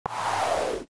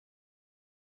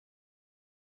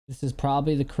This is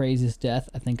probably the craziest death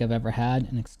I think I've ever had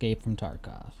in Escape from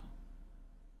Tarkov.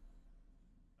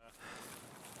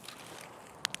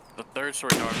 The third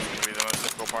story dog is going to be the most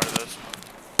difficult part of this.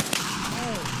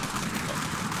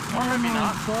 Oh. Or maybe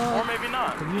not. Fuck. Or maybe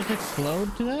not. Did you just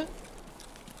explode to that?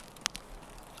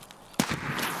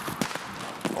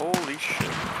 Holy shit.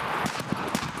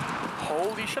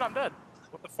 Holy shit, I'm dead.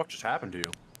 What the fuck just happened to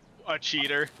you? A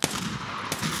cheater.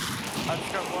 I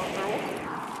just got blown through.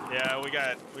 Yeah,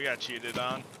 we got cheated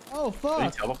on. Oh fuck!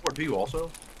 Did he teleport to you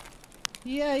also?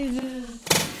 Yeah,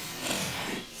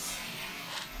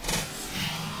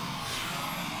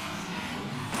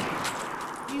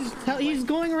 he's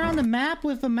going around the map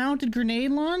with a mounted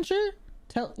grenade launcher.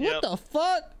 What the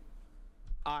fuck?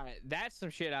 Alright, that's some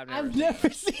shit I've I've seen. never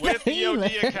seen With that the OD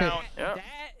either. account. Yep.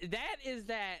 That is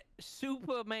that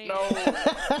Superman No.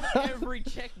 every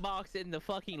checkbox in the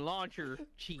fucking launcher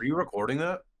cheat. Were you recording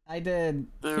that? I did.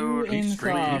 Dude, Two can you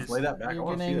screen it? Can you insoft. play that back? I You're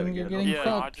wanna see that getting, you're again. getting Yeah,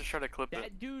 no, I fucked. just tried to clip it.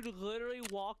 That dude literally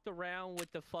walked around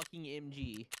with the fucking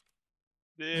MG.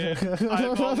 Dude,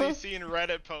 I've only seen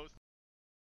Reddit posts.